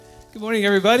Good morning,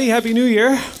 everybody. Happy New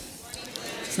Year.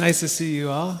 It's nice to see you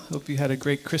all. Hope you had a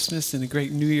great Christmas and a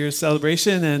great New Year's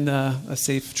celebration and a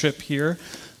safe trip here.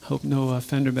 Hope no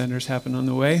fender benders happen on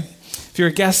the way. If you're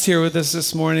a guest here with us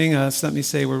this morning, let me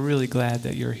say we're really glad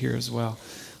that you're here as well.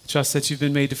 Trust that you've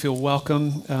been made to feel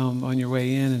welcome on your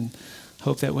way in, and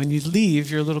hope that when you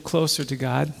leave, you're a little closer to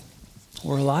God,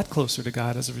 or a lot closer to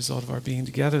God as a result of our being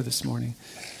together this morning.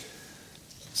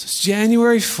 So it's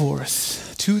January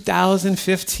 4th,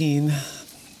 2015,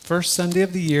 first Sunday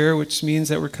of the year, which means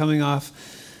that we're coming off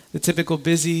the typical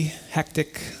busy,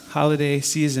 hectic holiday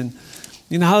season.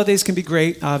 You know, holidays can be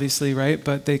great, obviously, right?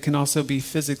 But they can also be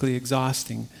physically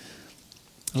exhausting.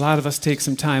 A lot of us take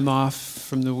some time off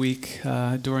from the week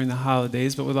during the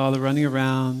holidays, but with all the running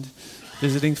around,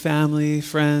 visiting family,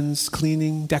 friends,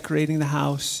 cleaning, decorating the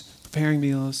house, preparing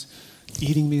meals,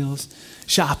 eating meals,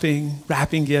 shopping,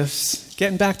 wrapping gifts,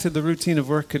 getting back to the routine of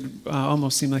work could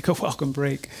almost seem like a welcome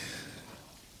break.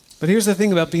 But here's the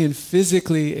thing about being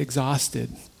physically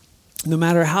exhausted. No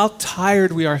matter how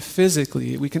tired we are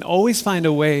physically, we can always find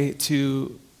a way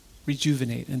to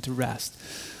rejuvenate and to rest.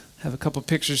 I have a couple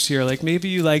pictures here. Like maybe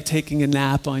you like taking a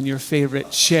nap on your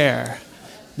favorite chair,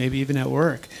 maybe even at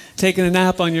work. Taking a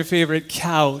nap on your favorite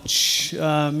couch,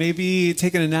 maybe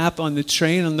taking a nap on the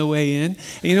train on the way in.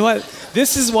 And you know what?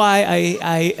 This is why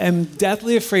I am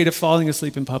deathly afraid of falling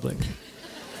asleep in public.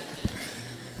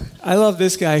 I love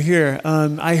this guy here.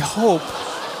 I hope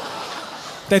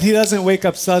that he doesn't wake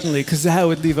up suddenly, because that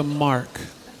would leave a mark.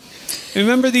 And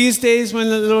remember these days when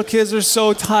the little kids are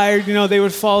so tired, you know, they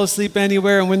would fall asleep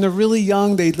anywhere, and when they're really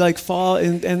young, they'd like fall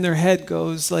and their head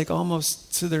goes like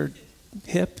almost to their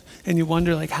hip, and you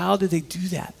wonder like, how do they do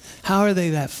that? How are they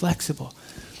that flexible?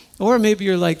 Or maybe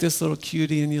you're like this little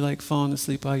cutie and you like falling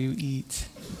asleep while you eat.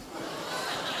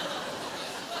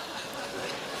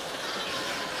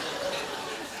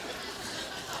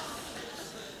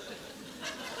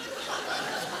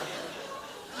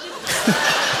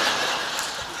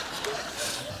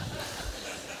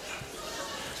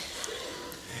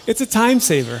 It's a time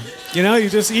saver. You know, you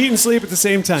just eat and sleep at the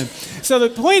same time. So the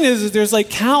point is there's like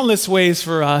countless ways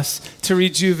for us to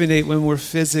rejuvenate when we're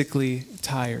physically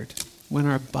tired, when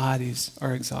our bodies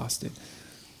are exhausted.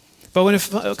 But when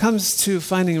it comes to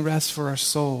finding rest for our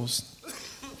souls,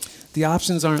 the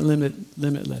options aren't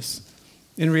limitless.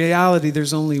 In reality,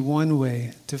 there's only one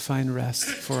way to find rest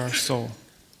for our soul.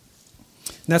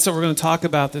 And that's what we're going to talk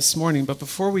about this morning. But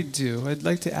before we do, I'd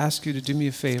like to ask you to do me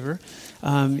a favor.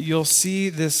 You'll see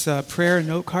this prayer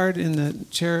note card in the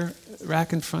chair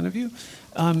rack in front of you.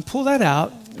 Pull that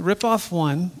out, rip off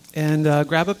one, and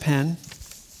grab a pen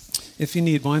if you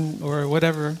need one or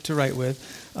whatever to write with.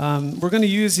 We're going to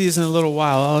use these in a little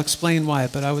while. I'll explain why,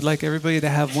 but I would like everybody to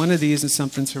have one of these and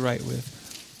something to write with.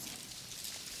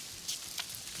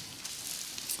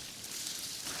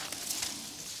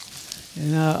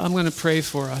 And I'm going to pray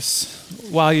for us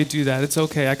while you do that. It's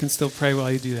okay. I can still pray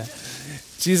while you do that.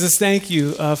 Jesus, thank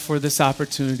you for this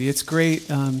opportunity. It's great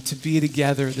to be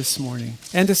together this morning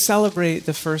and to celebrate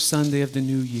the first Sunday of the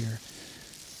new year.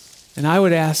 And I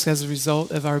would ask, as a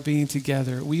result of our being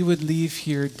together, we would leave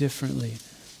here differently,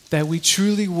 that we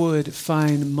truly would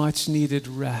find much needed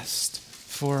rest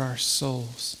for our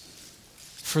souls,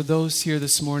 for those here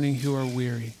this morning who are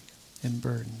weary and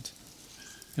burdened.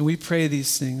 And we pray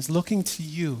these things, looking to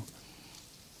you.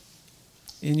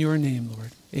 In your name,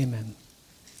 Lord. Amen.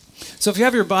 So if you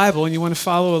have your Bible and you want to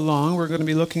follow along, we're going to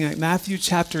be looking at Matthew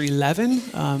chapter 11,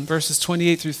 verses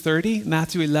 28 through 30.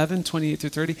 Matthew 11, 28 through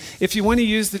 30. If you want to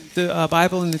use the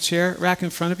Bible in the chair rack in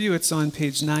front of you, it's on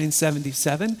page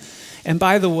 977. And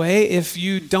by the way, if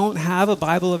you don't have a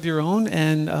Bible of your own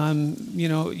and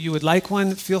you would like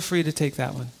one, feel free to take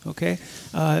that one, okay?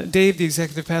 Dave, the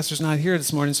executive pastor, is not here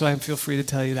this morning, so I feel free to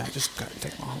tell you that. Just go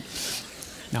take one home.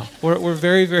 No, we're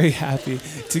very, very happy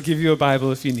to give you a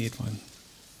Bible if you need one.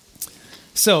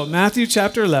 So Matthew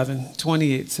chapter 11,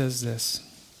 28 says this: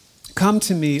 "Come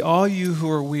to me, all you who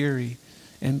are weary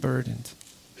and burdened,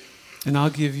 and I'll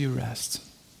give you rest.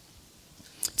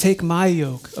 Take my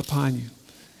yoke upon you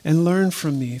and learn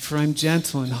from me, for I'm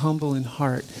gentle and humble in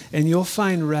heart, and you'll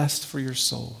find rest for your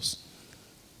souls.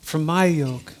 For my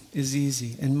yoke is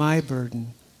easy and my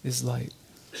burden is light."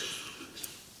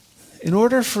 In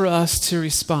order for us to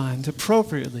respond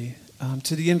appropriately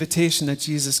to the invitation that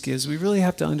Jesus gives, we really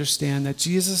have to understand that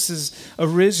Jesus'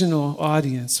 original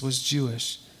audience was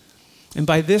Jewish. And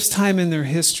by this time in their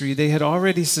history, they had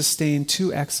already sustained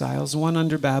 2 exiles, one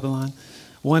under Babylon,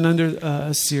 one under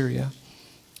Assyria.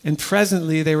 And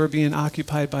presently, they were being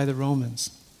occupied by the Romans.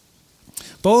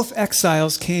 Both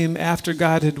exiles came after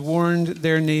God had warned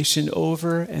their nation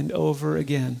over and over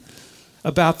again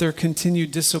about their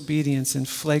continued disobedience and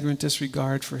flagrant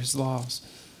disregard for his laws.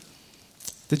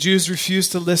 The Jews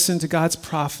refused to listen to God's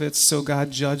prophets, so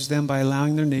God judged them by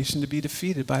allowing their nation to be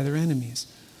defeated by their enemies.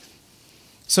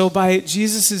 So by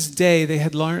Jesus' day, they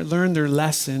had learned their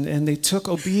lesson, and they took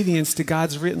obedience to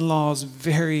God's written laws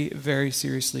very, very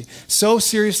seriously. So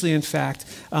seriously, in fact,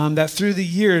 that through the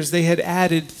years, they had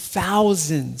added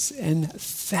thousands and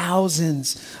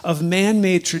thousands of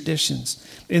man-made traditions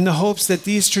in the hopes that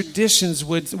these traditions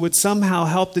would somehow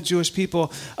help the Jewish people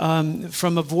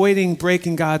from avoiding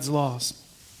breaking God's laws.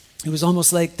 It was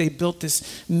almost like they built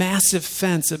this massive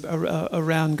fence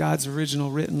around God's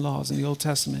original written laws in the Old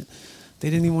Testament. They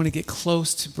didn't even want to get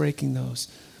close to breaking those.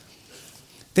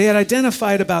 They had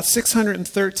identified about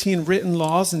 613 written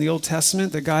laws in the Old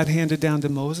Testament that God handed down to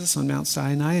Moses on Mount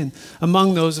Sinai. And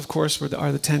among those, of course,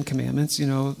 are the Ten Commandments. You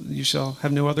know, you shall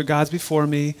have no other gods before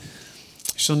me. You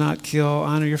shall not kill.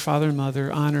 Honor your father and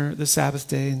mother. Honor the Sabbath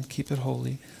day and keep it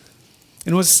holy.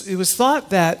 And it was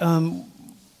thought that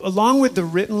along with the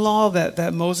written law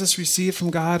that Moses received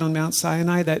from God on Mount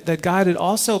Sinai, that God had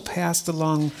also passed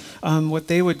along what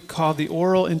they would call the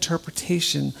oral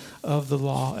interpretation of the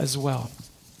law as well.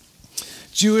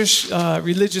 Jewish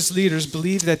religious leaders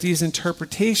believed that these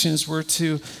interpretations were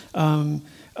to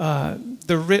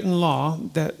the written law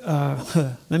that,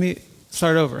 let me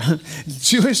start over.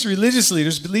 Jewish religious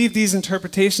leaders believed these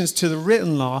interpretations to the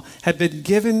written law had been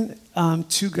given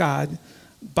to God,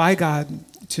 by God,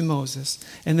 to Moses,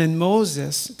 and then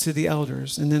Moses to the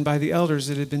elders, and then by the elders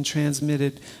it had been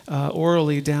transmitted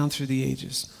orally down through the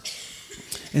ages.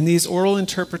 And these oral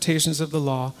interpretations of the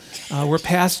law were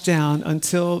passed down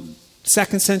until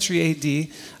 2nd century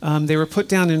AD. They were put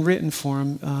down in written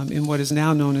form in what is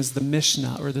now known as the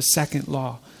Mishnah, or the second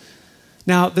law.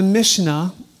 Now, the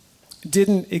Mishnah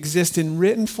didn't exist in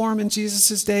written form in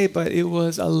Jesus' day, but it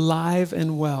was alive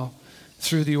and well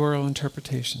through the oral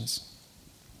interpretations.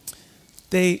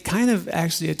 They kind of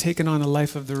actually had taken on a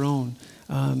life of their own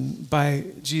by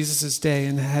Jesus' day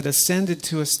and had ascended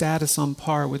to a status on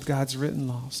par with God's written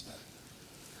laws.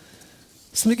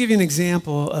 So let me give you an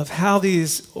example of how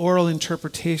these oral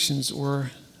interpretations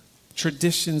or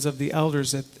traditions of the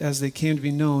elders, as they came to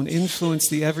be known, influenced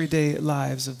the everyday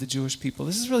lives of the Jewish people.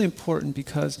 This is really important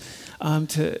because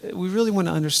we really want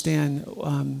to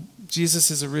understand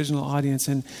Jesus' original audience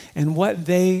and what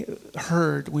they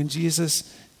heard when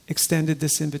Jesus extended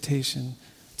this invitation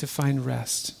to find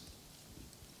rest.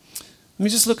 Let me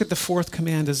just look at the fourth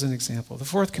command as an example. The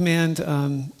fourth command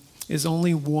is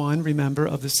only one, remember,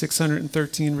 of the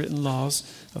 613 written laws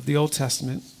of the Old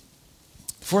Testament.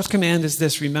 The fourth command is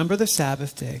this: remember the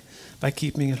Sabbath day by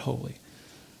keeping it holy.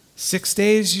 6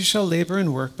 days you shall labor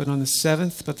and work, but the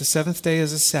seventh day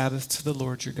is a Sabbath to the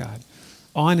Lord your God.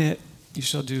 On it you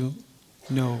shall do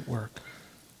no work.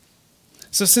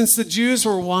 So since the Jews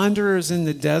were wanderers in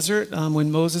the desert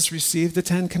when Moses received the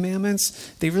Ten Commandments,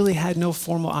 they really had no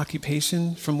formal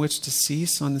occupation from which to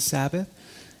cease on the Sabbath.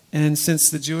 And since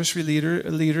the Jewish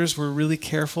leaders were really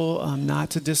careful not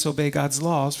to disobey God's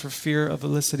laws for fear of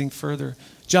eliciting further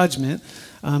judgment,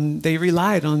 they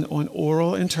relied on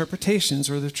oral interpretations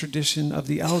or the tradition of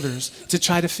the elders to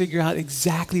try to figure out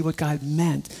exactly what God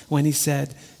meant when he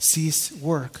said, cease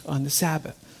work on the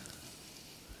Sabbath.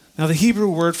 Now, the Hebrew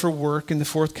word for work in the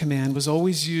fourth command was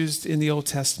always used in the Old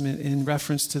Testament in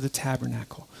reference to the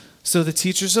tabernacle. So the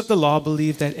teachers of the law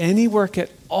believed that any work at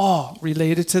all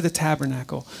related to the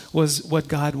tabernacle was what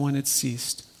God wanted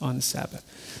ceased on the Sabbath.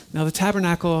 Now, the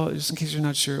tabernacle, just in case you're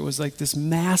not sure, it was like this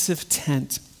massive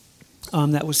tent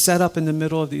that was set up in the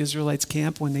middle of the Israelites'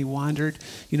 camp when they wandered,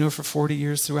 for 40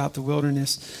 years throughout the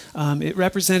wilderness. It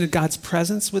represented God's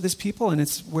presence with his people, and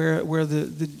it's where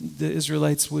the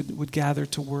Israelites would gather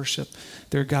to worship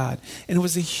their God. And it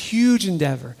was a huge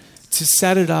endeavor to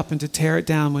set it up and to tear it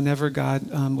down whenever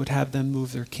God would have them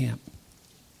move their camp.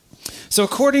 So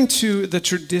according to the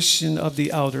tradition of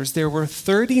the elders, there were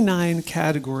 39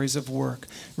 categories of work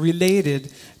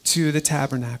related to the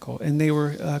tabernacle, and they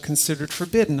were considered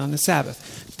forbidden on the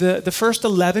Sabbath. The first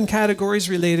 11 categories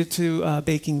related to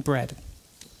baking bread,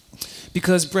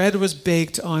 because bread was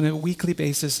baked on a weekly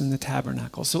basis in the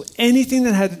tabernacle. So anything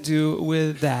that had to do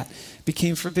with that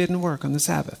became forbidden work on the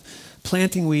Sabbath.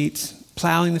 Planting wheat,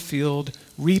 plowing the field,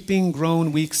 reaping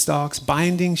grown wheat stalks,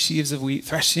 binding sheaves of wheat,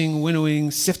 threshing,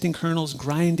 winnowing, sifting kernels,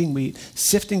 grinding wheat,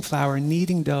 sifting flour,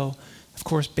 kneading dough, of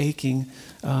course baking,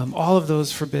 all of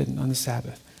those forbidden on the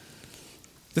Sabbath.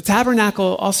 The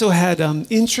tabernacle also had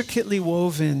intricately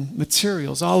woven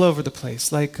materials all over the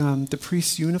place, like the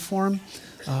priest's uniform.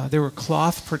 There were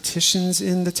cloth partitions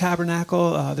in the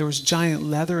tabernacle. There was giant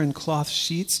leather and cloth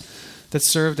sheets that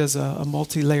served as a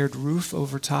multi-layered roof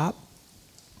over top.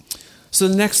 So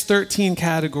the next 13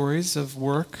 categories of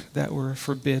work that were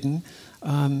forbidden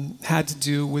had to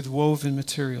do with woven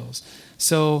materials.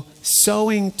 So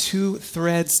sewing two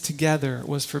threads together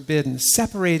was forbidden.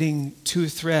 Separating two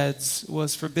threads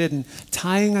was forbidden.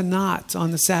 Tying a knot on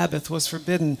the Sabbath was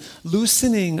forbidden.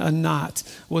 Loosening a knot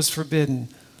was forbidden.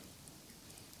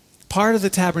 Part of the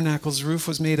tabernacle's roof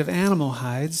was made of animal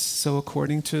hides, so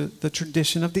according to the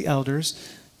tradition of the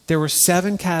elders, there were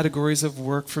 7 categories of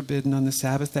work forbidden on the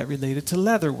Sabbath that related to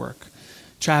leather work.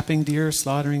 Trapping deer,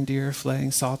 slaughtering deer,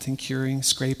 flaying, salting, curing,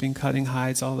 scraping, cutting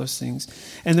hides, all those things.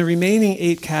 And the remaining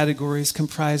 8 categories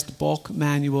comprised bulk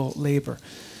manual labor.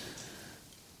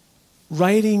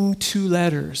 Writing 2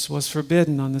 letters was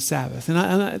forbidden on the Sabbath.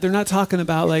 And they're not talking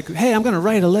about like, hey, I'm going to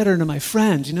write a letter to my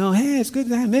friend. Hey, it's good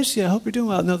that I miss you. I hope you're doing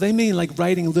well. No, they mean like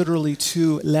writing literally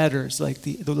 2 letters, like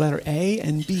the letter A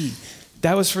and B.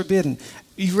 That was forbidden.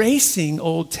 Erasing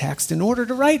old text in order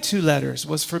to write 2 letters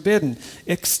was forbidden.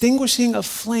 Extinguishing a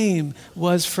flame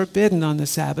was forbidden on the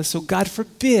Sabbath. So God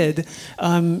forbid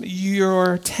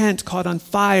your tent caught on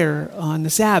fire on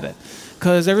the Sabbath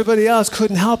because everybody else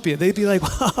couldn't help you. They'd be like,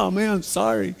 oh man, I'm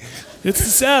sorry. It's the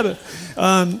Sabbath.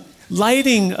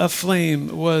 Lighting a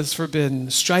flame was forbidden.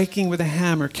 Striking with a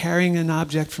hammer, carrying an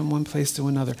object from one place to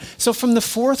another. So from the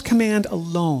 4th command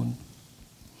alone,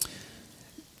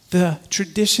 the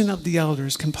tradition of the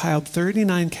elders compiled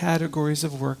 39 categories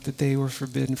of work that they were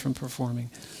forbidden from performing.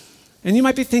 And you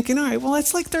might be thinking, all right, well,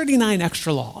 that's like 39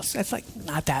 extra laws. That's like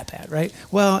not that bad, right?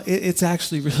 Well, it's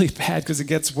actually really bad because it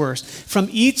gets worse. From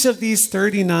each of these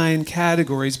 39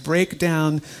 categories, break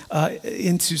down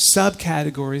into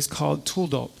subcategories called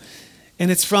tuldot.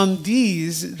 And it's from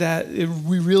these that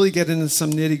we really get into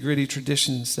some nitty-gritty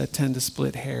traditions that tend to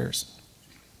split hairs.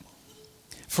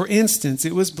 For instance,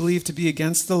 it was believed to be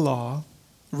against the law,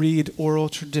 read oral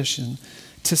tradition,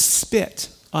 to spit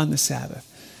on the Sabbath.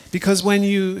 Because when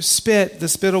you spit, the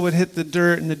spittle would hit the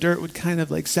dirt and the dirt would kind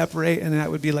of like separate and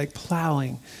that would be like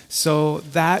plowing. So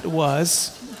that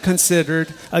was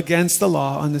considered against the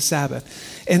law on the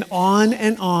Sabbath. And on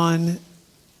and on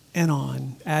and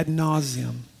on, ad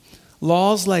nauseum.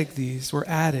 Laws like these were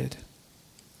added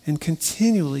and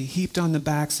continually heaped on the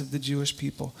backs of the Jewish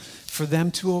people for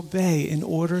them to obey in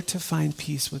order to find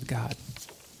peace with God.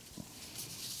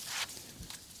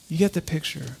 You get the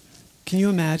picture. Can you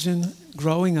imagine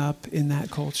growing up in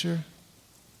that culture?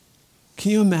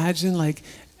 Can you imagine like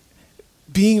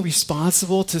being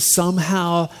responsible to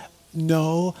somehow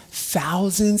know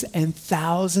thousands and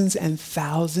thousands and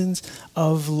thousands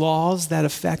of laws that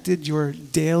affected your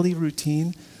daily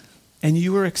routine, and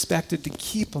you were expected to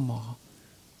keep them all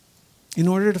in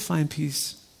order to find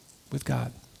peace with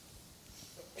God?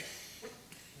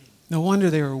 No wonder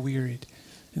they were wearied.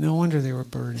 And no wonder they were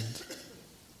burdened.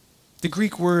 The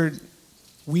Greek word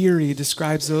weary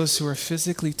describes those who are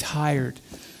physically tired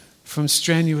from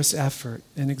strenuous effort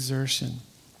and exertion.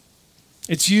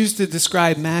 It's used to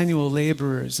describe manual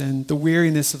laborers and the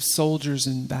weariness of soldiers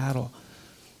in battle.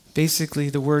 Basically,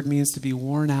 the word means to be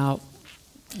worn out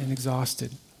and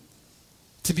exhausted.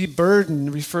 To be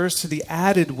burdened refers to the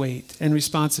added weight and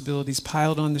responsibilities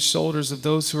piled on the shoulders of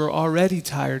those who are already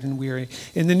tired and weary.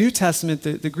 In the New Testament,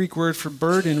 the Greek word for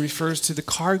burden refers to the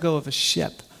cargo of a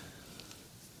ship.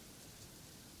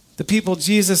 The people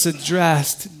Jesus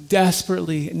addressed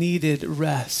desperately needed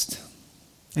rest.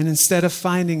 And instead of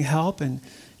finding help and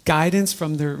guidance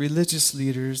from their religious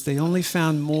leaders, they only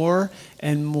found more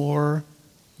and more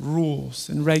rules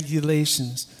and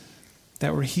regulations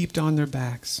that were heaped on their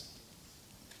backs.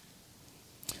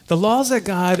 The laws that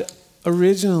God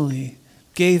originally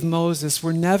gave Moses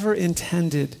were never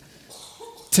intended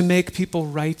to make people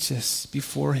righteous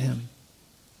before him.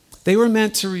 They were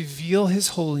meant to reveal his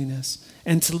holiness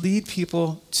and to lead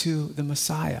people to the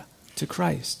Messiah, to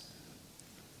Christ.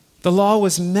 The law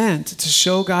was meant to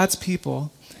show God's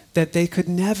people that they could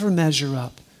never measure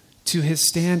up to his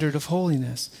standard of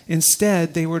holiness.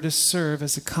 Instead, they were to serve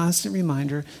as a constant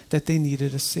reminder that they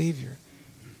needed a Savior.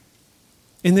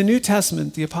 In the New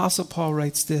Testament, the Apostle Paul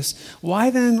writes this: why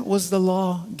then was the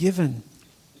law given?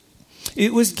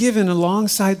 It was given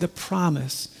alongside the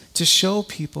promise to show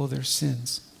people their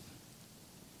sins.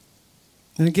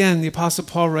 And again, the Apostle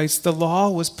Paul writes, the law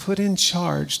was put in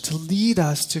charge to lead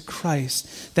us to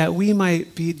Christ, that we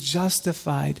might be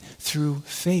justified through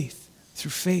faith.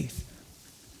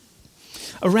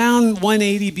 Around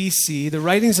 180 BC, the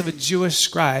writings of a Jewish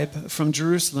scribe from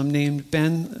Jerusalem named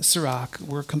Ben Sirach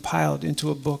were compiled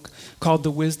into a book called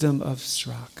The Wisdom of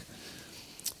Sirach.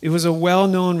 It was a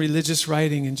well-known religious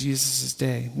writing in Jesus'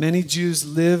 day. Many Jews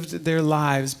lived their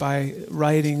lives by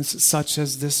writings such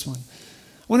as this one.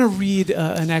 want to read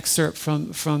an excerpt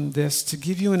from this to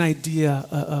give you an idea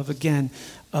of, again,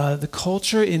 the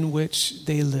culture in which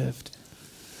they lived.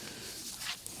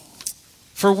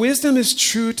 For wisdom is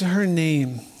true to her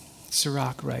name,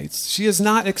 Sirach writes. She is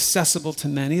not accessible to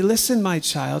many. Listen, my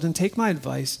child, and take my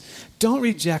advice. Don't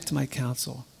reject my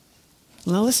counsel.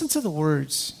 Now listen to the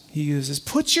words he uses.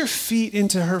 Put your feet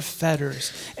into her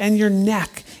fetters and your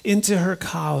neck into her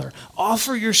collar.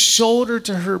 Offer your shoulder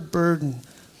to her burden.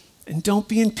 And don't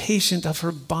be impatient of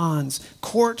her bonds.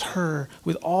 Court her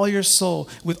with all your soul,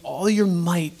 with all your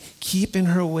might. Keep in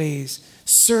her ways.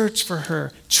 Search for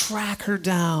her. Track her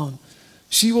down.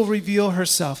 She will reveal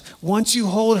herself. Once you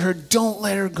hold her, don't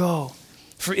let her go.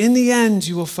 For in the end,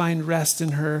 you will find rest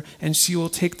in her, and she will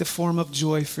take the form of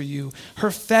joy for you. Her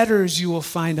fetters you will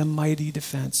find a mighty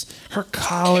defense. Her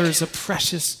collar is a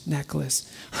precious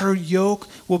necklace. Her yoke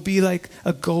will be like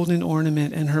a golden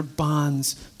ornament, and her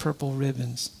bonds purple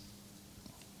ribbons.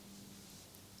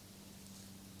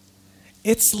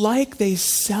 It's like they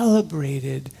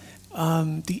celebrated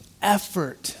the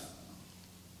effort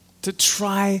to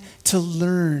try to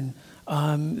learn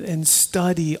and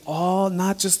study all,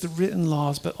 not just the written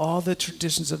laws, but all the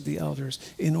traditions of the elders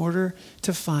in order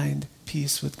to find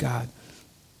peace with God.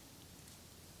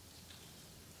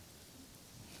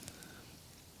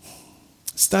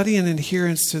 Study and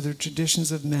adherence to the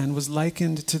traditions of men was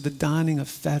likened to the donning of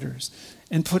fetters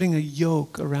and putting a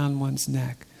yoke around one's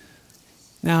neck.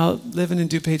 Now, living in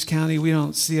DuPage County, we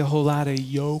don't see a whole lot of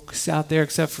yolks out there,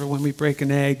 except for when we break an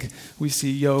egg, we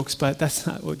see yolks, but that's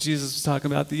not what Jesus was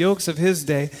talking about. The yokes of his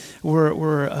day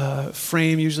were a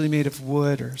frame usually made of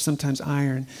wood or sometimes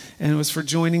iron, and it was for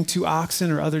joining two oxen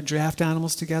or other draft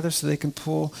animals together so they can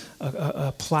pull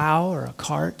a plow or a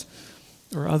cart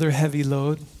or other heavy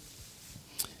load.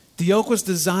 The yoke was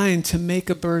designed to make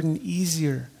a burden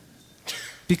easier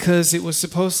because it was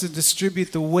supposed to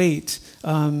distribute the weight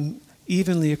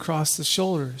evenly across the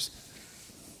shoulders.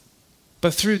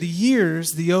 But through the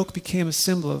years, the yoke became a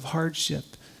symbol of hardship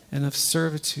and of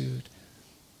servitude,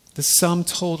 the sum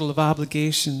total of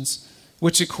obligations,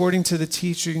 which according to the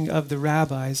teaching of the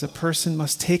rabbis, a person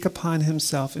must take upon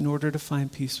himself in order to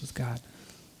find peace with God.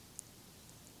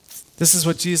 This is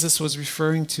what Jesus was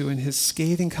referring to in his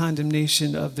scathing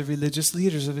condemnation of the religious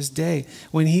leaders of his day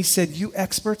when he said, "You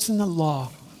experts in the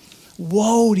law,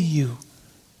 woe to you,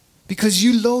 because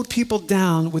you load people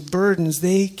down with burdens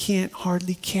they can't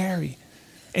hardly carry,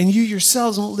 and you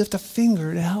yourselves won't lift a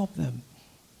finger to help them."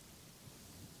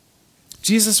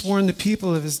 Jesus warned the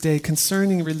people of his day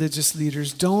concerning religious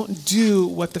leaders, don't do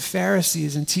what the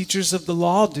Pharisees and teachers of the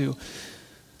law do,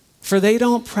 for they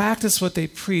don't practice what they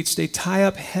preach. They tie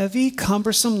up heavy,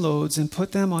 cumbersome loads and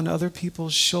put them on other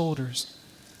people's shoulders,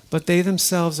 but they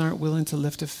themselves aren't willing to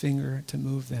lift a finger to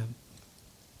move them.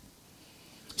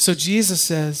 So Jesus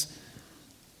says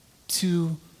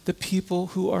to the people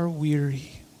who are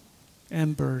weary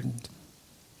and burdened,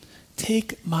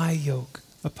 take my yoke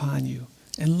upon you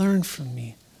and learn from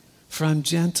me, for I'm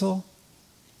gentle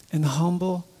and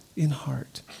humble in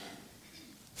heart.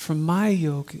 For my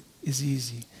yoke is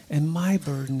easy and my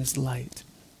burden is light.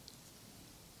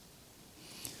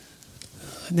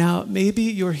 Now, maybe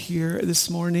you're here this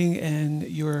morning and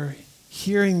you're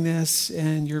hearing this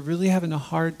and you're really having a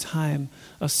hard time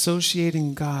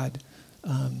associating God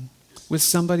with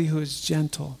somebody who is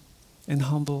gentle and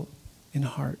humble in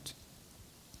heart.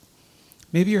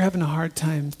 Maybe you're having a hard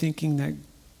time thinking that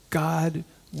God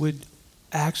would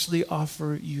actually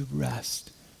offer you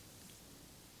rest.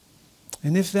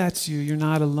 And if that's you, you're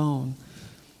not alone.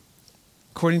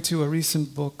 According to a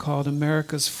recent book called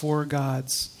America's Four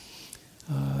Gods,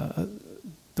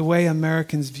 the way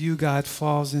Americans view God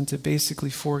falls into basically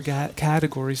four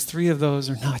categories. Three of those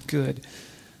are not good.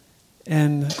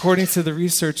 And according to the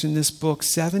research in this book,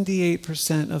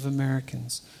 78% of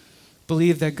Americans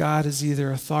believe that God is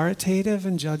either authoritative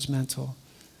and judgmental,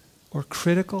 or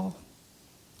critical,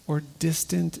 or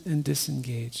distant and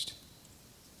disengaged.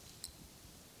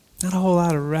 Not a whole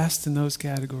lot of rest in those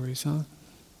categories, huh?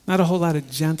 Not a whole lot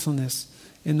of gentleness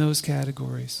in those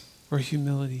categories, or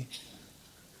humility.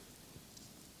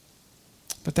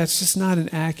 But that's just not an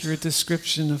accurate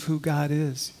description of who God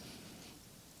is.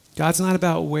 God's not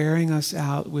about wearing us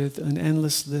out with an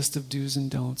endless list of do's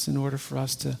and don'ts in order for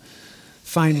us to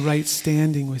find right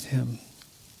standing with him.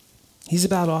 He's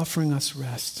about offering us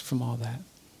rest from all that.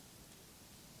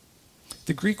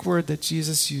 The Greek word that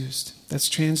Jesus used, that's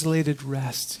translated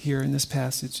rest here in this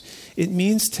passage, it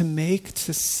means to make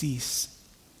to cease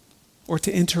or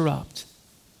to interrupt.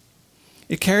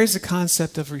 It carries the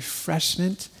concept of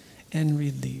refreshment and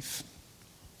relief.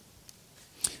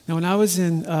 Now, when I was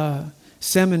in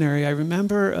seminary, I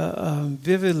remember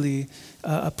vividly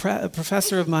a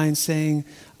professor of mine saying,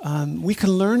 we can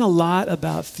learn a lot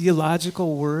about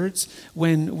theological words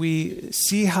when we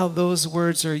see how those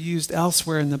words are used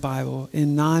elsewhere in the Bible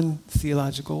in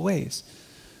non-theological ways.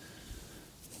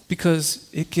 Because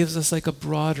it gives us like a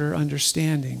broader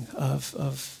understanding of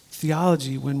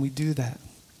theology when we do that.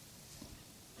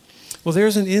 Well,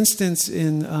 there's an instance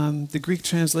in the Greek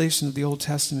translation of the Old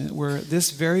Testament where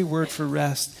this very word for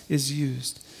rest is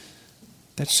used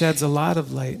that sheds a lot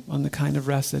of light on the kind of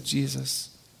rest that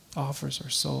Jesus offers our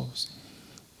souls.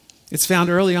 It's found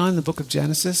early on in the book of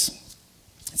Genesis.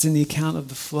 It's in the account of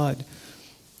the flood.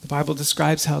 The Bible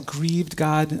describes how grieved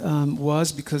God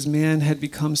was because man had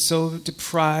become so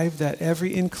deprived that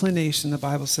every inclination, the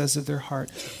Bible says, of their heart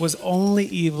was only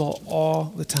evil all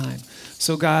the time.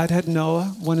 So God had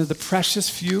Noah, one of the precious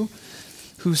few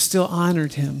who still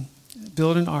honored him,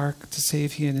 build an ark to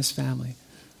save he and his family.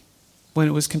 When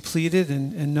it was completed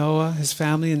and Noah, his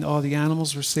family, and all the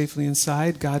animals were safely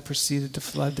inside, God proceeded to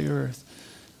flood the earth.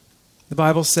 The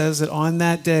Bible says that on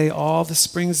that day, all the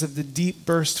springs of the deep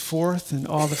burst forth and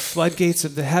all the floodgates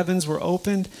of the heavens were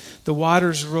opened. The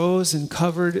waters rose and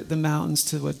covered the mountains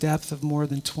to a depth of more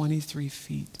than 23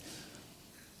 feet.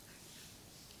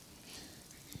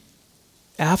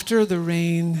 After the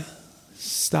rain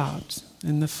stopped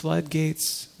and the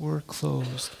floodgates were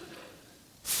closed,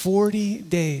 40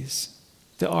 days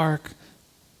the ark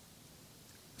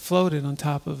floated on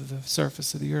top of the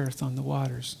surface of the earth on the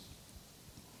waters.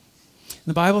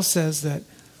 The Bible says that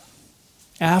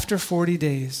after 40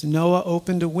 days, Noah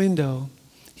opened a window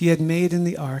he had made in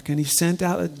the ark, and he sent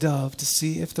out a dove to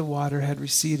see if the water had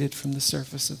receded from the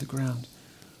surface of the ground.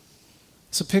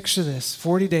 So picture this,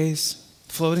 40 days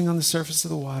floating on the surface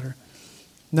of the water.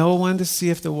 Noah wanted to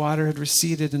see if the water had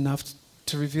receded enough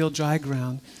to reveal dry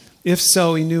ground. If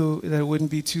so, he knew that it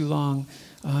wouldn't be too long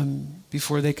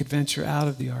before they could venture out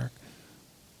of the ark.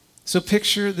 So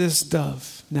picture this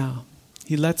dove now.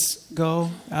 He lets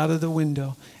go out of the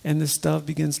window, and this dove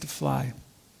begins to fly.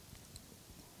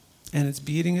 And it's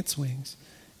beating its wings,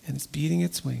 and it's beating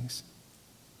its wings.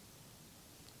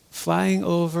 Flying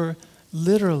over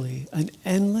literally an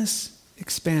endless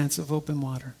expanse of open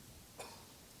water.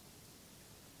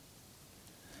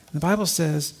 The Bible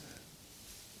says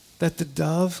that the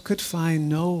dove could find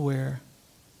nowhere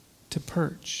to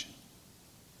perch.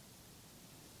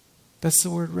 That's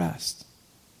the word rest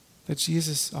that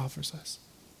Jesus offers us.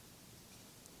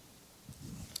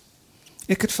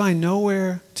 It could find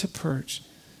nowhere to perch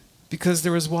because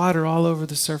there was water all over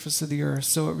the surface of the earth.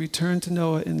 So it returned to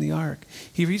Noah in the ark.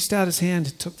 He reached out his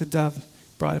hand, took the dove,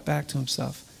 brought it back to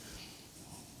himself.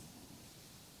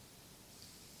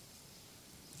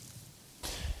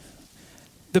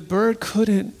 The bird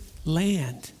couldn't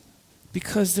land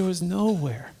because there was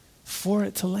nowhere for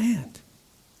it to land.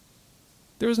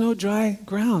 There was no dry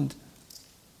ground.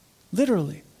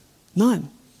 Literally, none.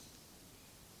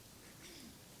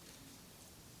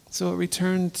 So it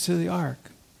returned to the ark.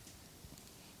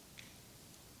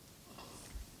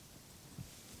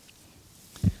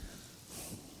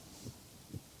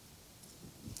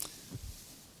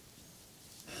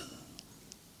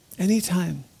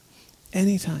 Anytime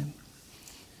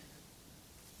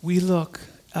we look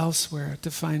elsewhere to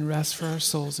find rest for our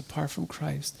souls apart from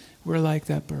Christ, we're like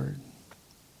that bird.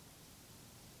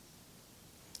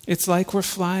 It's like we're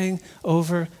flying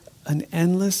over an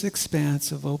endless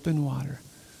expanse of open water,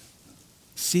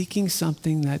 seeking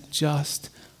something that just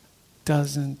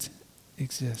doesn't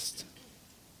exist.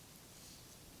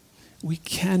 We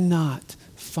cannot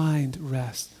find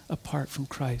rest apart from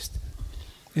Christ.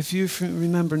 If you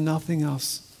remember nothing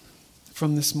else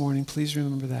from this morning, please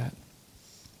remember that.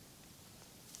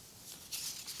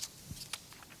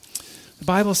 The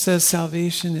Bible says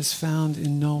salvation is found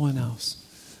in no one else.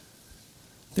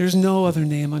 There's no other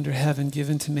name under heaven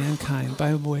given to mankind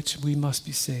by which we must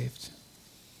be saved.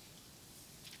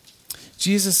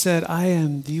 Jesus said, I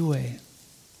am the way,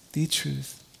 the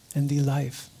truth, and the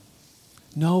life.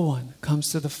 No one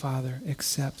comes to the Father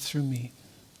except through me.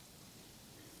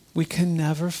 We can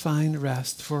never find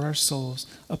rest for our souls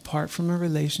apart from a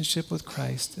relationship with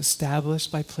Christ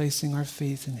established by placing our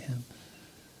faith in him.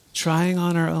 Trying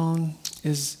on our own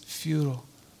is futile.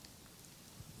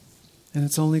 And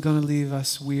it's only going to leave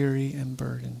us weary and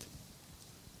burdened.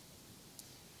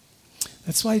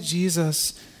 That's why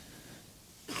Jesus,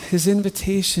 his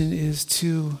invitation is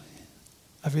to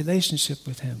a relationship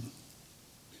with him.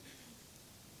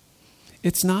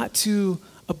 It's not to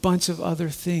a bunch of other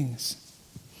things.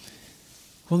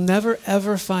 We'll never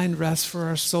ever find rest for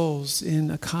our souls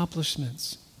in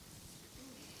accomplishments,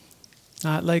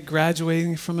 Not like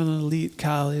graduating from an elite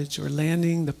college or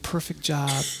landing the perfect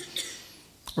job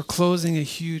or closing a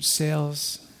huge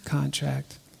sales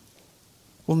contract.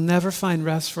 We'll never find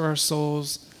rest for our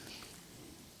souls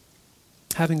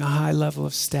having a high level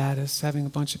of status, having a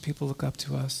bunch of people look up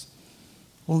to us.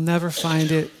 We'll never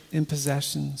find it in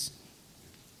possessions,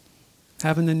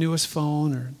 having the newest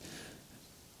phone or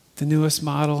the newest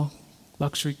model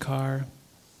luxury car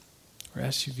or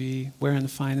SUV, wearing the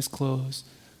finest clothes,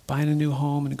 buying a new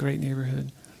home in a great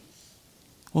neighborhood.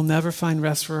 We'll never find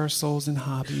rest for our souls in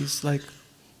hobbies like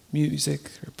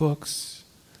music or books,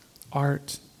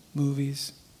 art,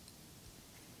 movies.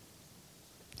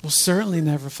 We'll certainly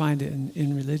never find it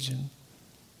in religion.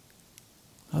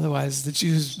 Otherwise, the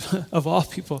Jews, of all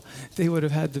people, they would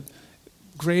have had the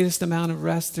greatest amount of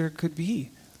rest there could be.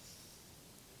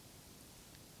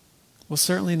 We'll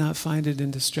certainly not find it in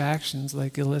distractions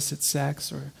like illicit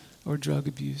sex or drug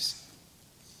abuse.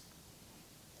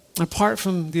 Apart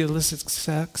from the illicit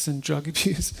sex and drug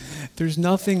abuse, there's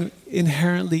nothing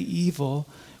inherently evil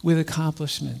with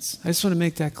accomplishments. I just want to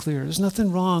make that clear. There's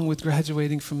nothing wrong with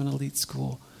graduating from an elite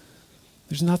school.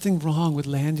 There's nothing wrong with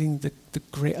landing the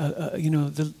great,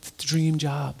 the dream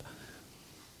job.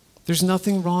 There's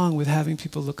nothing wrong with having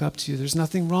people look up to you. There's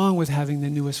nothing wrong with having the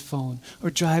newest phone or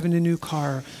driving a new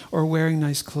car or wearing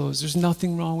nice clothes. There's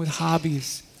nothing wrong with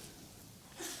hobbies.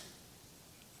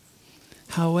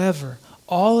 However,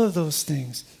 all of those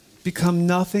things become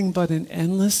nothing but an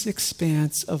endless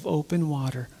expanse of open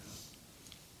water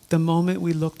the moment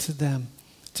we look to them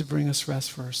to bring us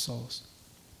rest for our souls.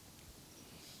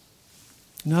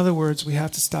 In other words, we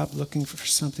have to stop looking for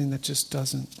something that just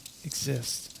doesn't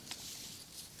exist.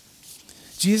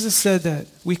 Jesus said that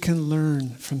we can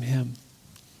learn from him.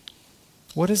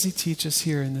 What does he teach us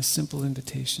here in this simple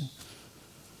invitation?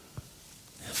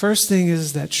 First thing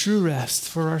is that true rest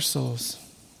for our souls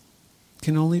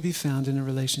can only be found in a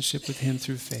relationship with him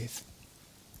through faith.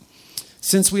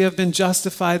 Since we have been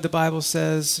justified, the Bible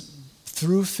says,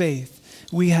 through faith,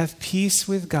 we have peace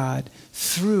with God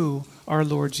through our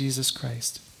Lord Jesus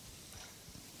Christ.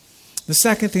 The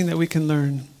second thing that we can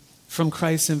learn from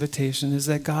Christ's invitation is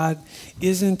that God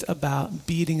isn't about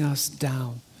beating us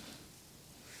down.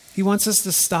 He wants us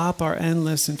to stop our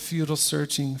endless and futile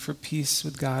searching for peace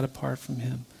with God apart from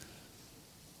him.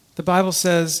 The Bible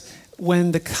says,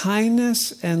 when the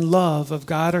kindness and love of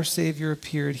God our Savior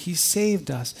appeared, he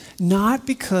saved us, not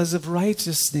because of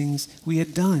righteous things we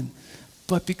had done,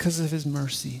 but because of his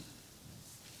mercy.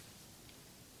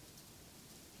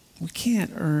 We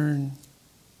can't earn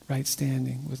right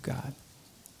standing with God,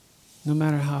 no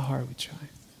matter how hard we try.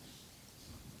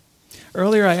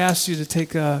 Earlier I asked you to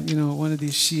take one of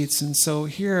these sheets, and so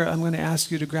here I'm going to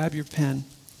ask you to grab your pen.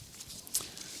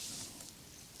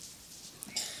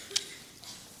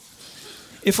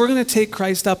 If we're going to take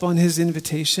Christ up on his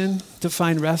invitation to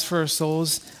find rest for our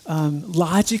souls,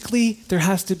 logically there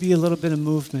has to be a little bit of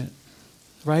movement,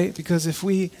 right? Because if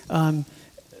we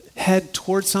head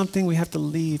towards something, we have to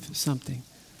leave something.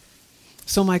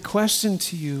 So my question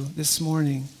to you this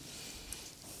morning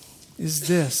is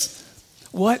this.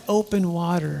 What open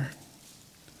water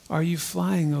are you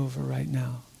flying over right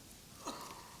now?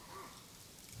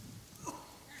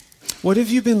 What have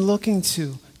you been looking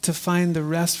to find the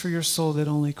rest for your soul that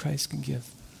only Christ can give?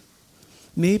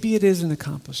 Maybe it is an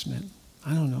accomplishment.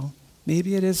 I don't know.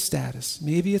 Maybe it is status.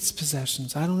 Maybe it's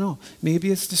possessions. I don't know.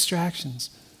 Maybe it's distractions.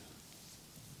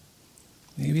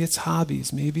 Maybe it's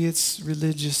hobbies. Maybe it's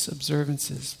religious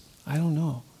observances. I don't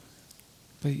know.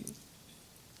 But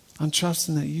I'm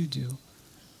trusting that you do.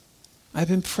 I've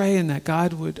been praying that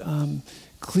God would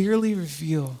clearly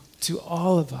reveal to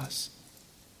all of us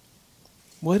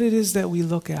what it is that we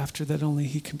look after that only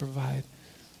he can provide.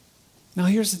 Now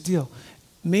here's the deal.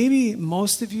 Maybe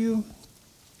most of you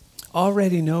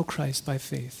already know Christ by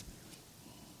faith.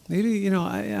 Maybe,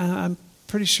 I'm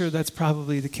pretty sure that's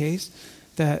probably the case,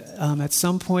 that at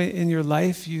some point in your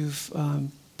life you've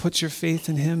put your faith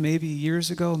in him, maybe years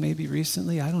ago, maybe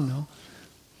recently, I don't know.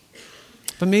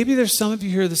 But maybe there's some of you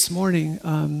here this morning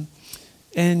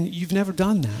and you've never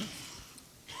done that.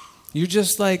 You're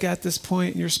just like at this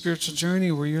point in your spiritual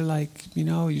journey where you're like,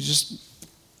 you're just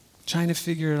trying to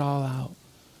figure it all out.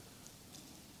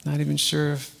 Not even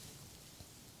sure if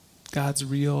God's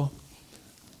real.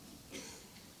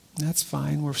 That's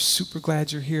fine. We're super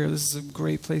glad you're here. This is a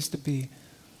great place to be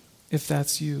if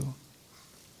that's you.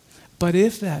 But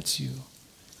if that's you,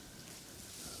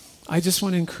 I just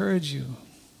want to encourage you.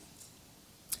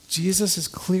 Jesus is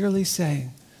clearly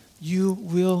saying, you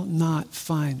will not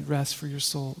find rest for your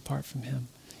soul apart from him.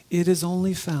 It is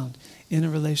only found in a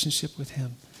relationship with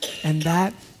him. And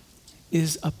that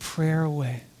is a prayer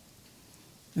away.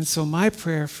 And so my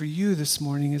prayer for you this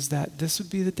morning is that this would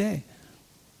be the day.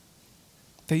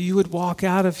 That you would walk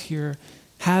out of here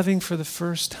having for the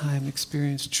first time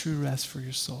experienced true rest for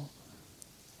your soul.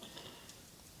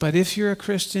 But if you're a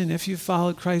Christian, if you've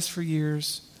followed Christ for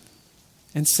years,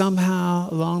 and somehow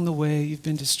along the way you've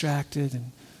been distracted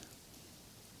and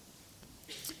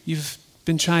you've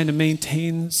been trying to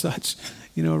maintain such,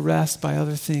 rest by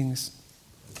other things,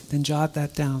 then jot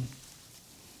that down.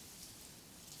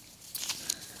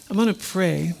 I'm going to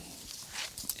pray,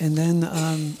 and then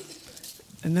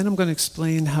I'm going to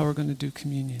explain how we're going to do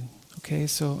communion. Okay,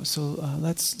 so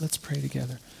let's pray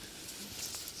together.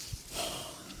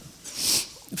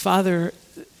 Father,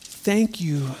 thank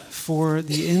you for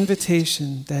the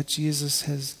invitation that Jesus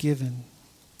has given.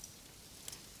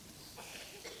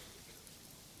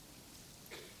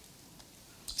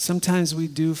 Sometimes we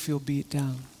do feel beat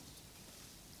down,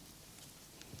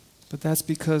 but that's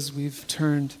because we've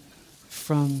turned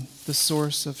from the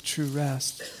source of true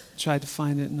rest, tried to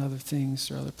find it in other things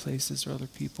or other places or other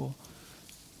people.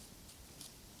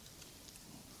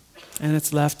 And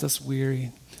it's left us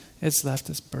weary. It's left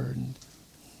us burdened.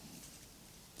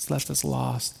 It's left us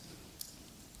lost.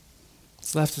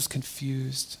 It's left us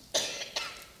confused.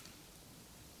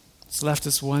 It's left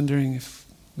us wondering if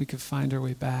we could find our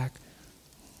way back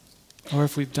or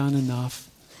if we've done enough.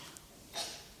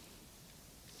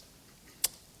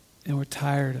 And we're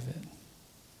tired of it.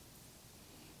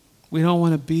 We don't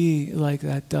want to be like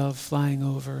that dove flying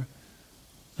over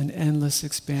an endless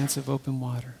expanse of open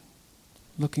water,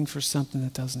 looking for something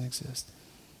that doesn't exist.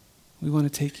 We want to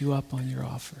take you up on your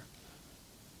offer.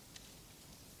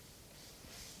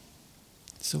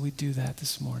 So we do that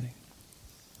this morning.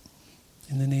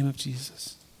 In the name of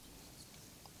Jesus.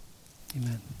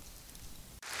 Amen.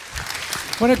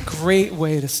 What a great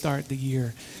way to start the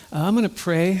year. I'm going to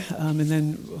pray, and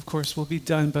then, of course, we'll be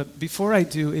done. But before I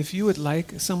do, if you would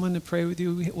like someone to pray with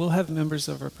you, we'll have members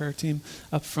of our prayer team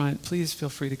up front. Please feel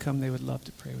free to come. They would love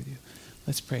to pray with you.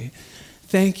 Let's pray.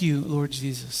 Thank you, Lord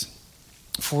Jesus,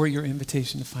 for your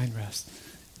invitation to find rest.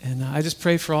 And I just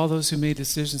pray for all those who made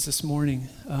decisions this morning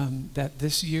that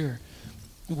this year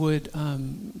would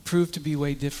prove to be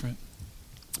way different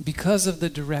because of the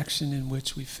direction in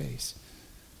which we face.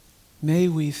 May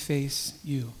we face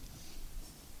you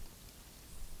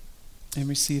and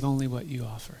receive only what you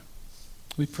offer.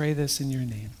 We pray this in your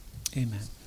name. Amen.